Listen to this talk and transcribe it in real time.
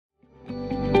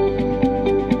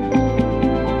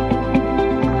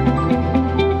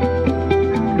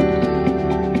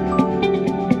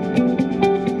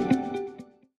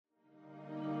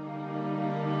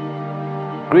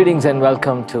Greetings and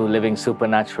welcome to Living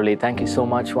Supernaturally. Thank you so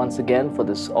much once again for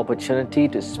this opportunity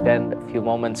to spend a few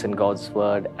moments in God's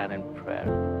Word and in prayer.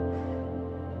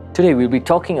 Today we'll be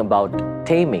talking about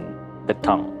taming the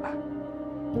tongue.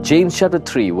 James chapter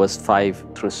 3 verse 5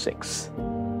 through 6.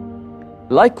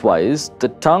 Likewise, the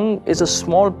tongue is a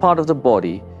small part of the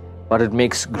body, but it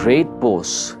makes great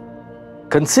boasts.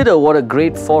 Consider what a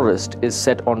great forest is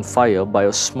set on fire by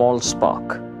a small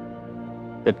spark.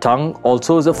 The tongue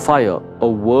also is a fire, a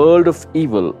world of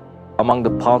evil among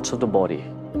the parts of the body.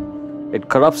 It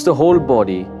corrupts the whole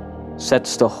body,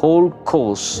 sets the whole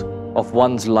course of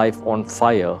one's life on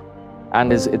fire,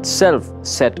 and is itself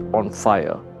set on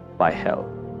fire by hell.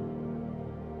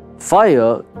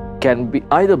 Fire can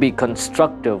either be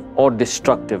constructive or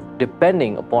destructive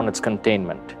depending upon its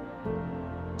containment.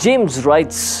 James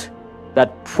writes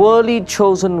that poorly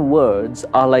chosen words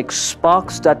are like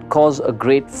sparks that cause a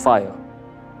great fire.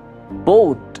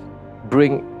 Both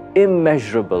bring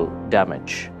immeasurable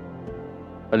damage.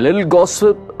 A little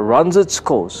gossip runs its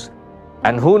course,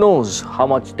 and who knows how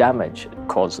much damage it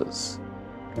causes.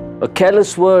 A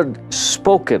careless word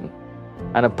spoken,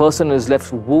 and a person is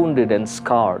left wounded and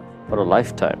scarred for a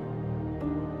lifetime.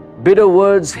 Bitter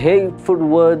words, hateful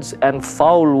words, and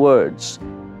foul words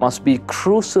must be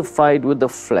crucified with the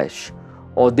flesh,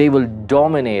 or they will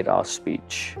dominate our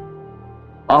speech.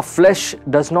 Our flesh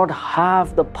does not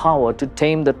have the power to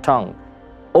tame the tongue.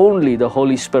 Only the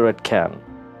Holy Spirit can.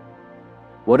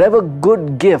 Whatever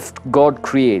good gift God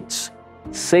creates,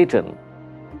 Satan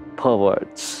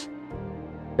perverts.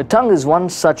 The tongue is one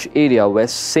such area where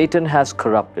Satan has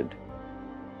corrupted,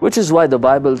 which is why the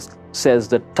Bible says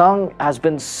the tongue has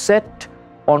been set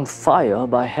on fire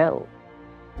by hell.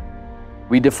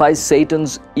 We defy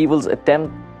Satan's evil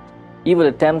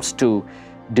attempts to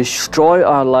destroy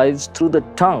our lives through the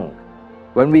tongue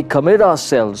when we commit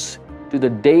ourselves to the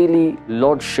daily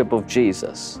lordship of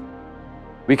Jesus.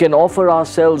 We can offer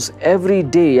ourselves every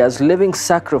day as living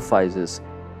sacrifices,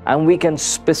 and we can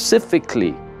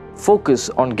specifically focus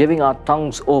on giving our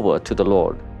tongues over to the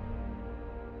Lord.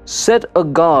 Set a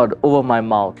guard over my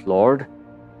mouth, Lord,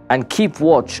 and keep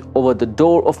watch over the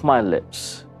door of my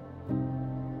lips.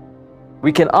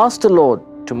 We can ask the Lord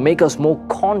to make us more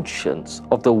conscious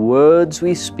of the words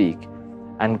we speak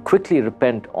and quickly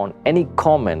repent on any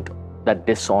comment that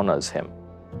dishonors Him.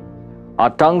 Our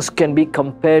tongues can be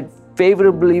compared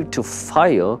favorably to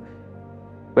fire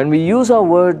when we use our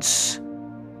words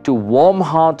to warm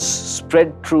hearts,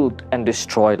 spread truth, and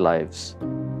destroy lives.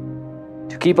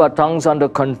 To keep our tongues under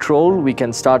control, we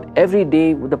can start every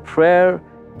day with the prayer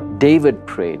David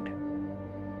prayed.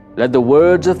 Let the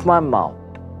words of my mouth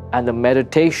and the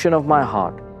meditation of my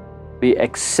heart be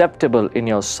acceptable in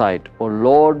your sight, O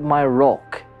Lord, my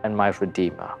rock and my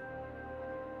redeemer.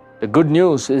 The good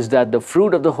news is that the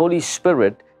fruit of the Holy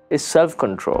Spirit is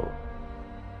self-control.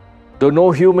 Though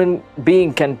no human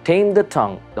being can tame the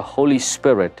tongue, the Holy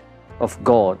Spirit of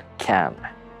God can.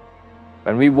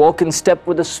 When we walk in step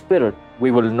with the Spirit,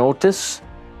 we will notice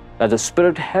that the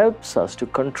Spirit helps us to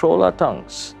control our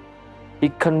tongues. He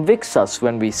convicts us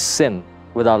when we sin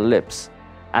with our lips,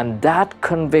 and that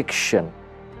conviction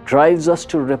drives us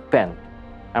to repent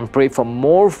and pray for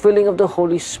more filling of the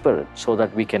Holy Spirit so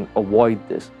that we can avoid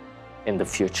this in the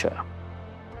future.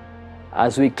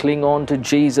 As we cling on to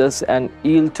Jesus and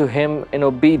yield to Him in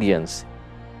obedience,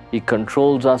 He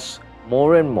controls us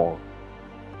more and more,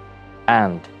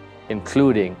 and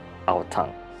including our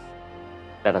tongue.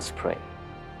 Let us pray.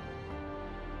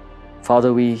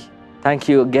 Father, we thank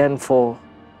You again for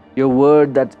Your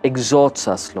word that exhorts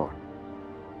us, Lord.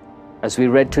 As we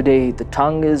read today, the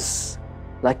tongue is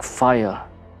like fire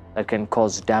that can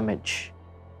cause damage.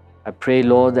 I pray,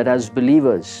 Lord, that as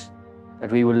believers,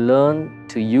 that we will learn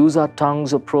to use our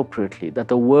tongues appropriately, that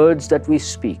the words that we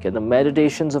speak and the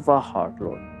meditations of our heart,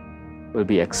 Lord, will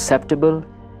be acceptable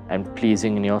and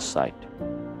pleasing in Your sight.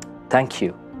 Thank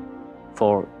You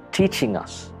for teaching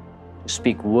us to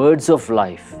speak words of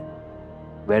life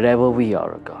wherever we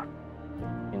are, O God.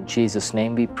 In Jesus'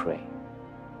 name we pray.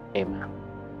 Amen.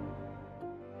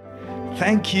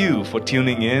 Thank you for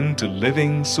tuning in to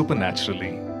Living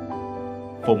Supernaturally.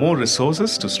 For more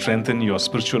resources to strengthen your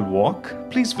spiritual walk,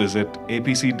 please visit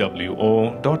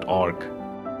apcwo.org.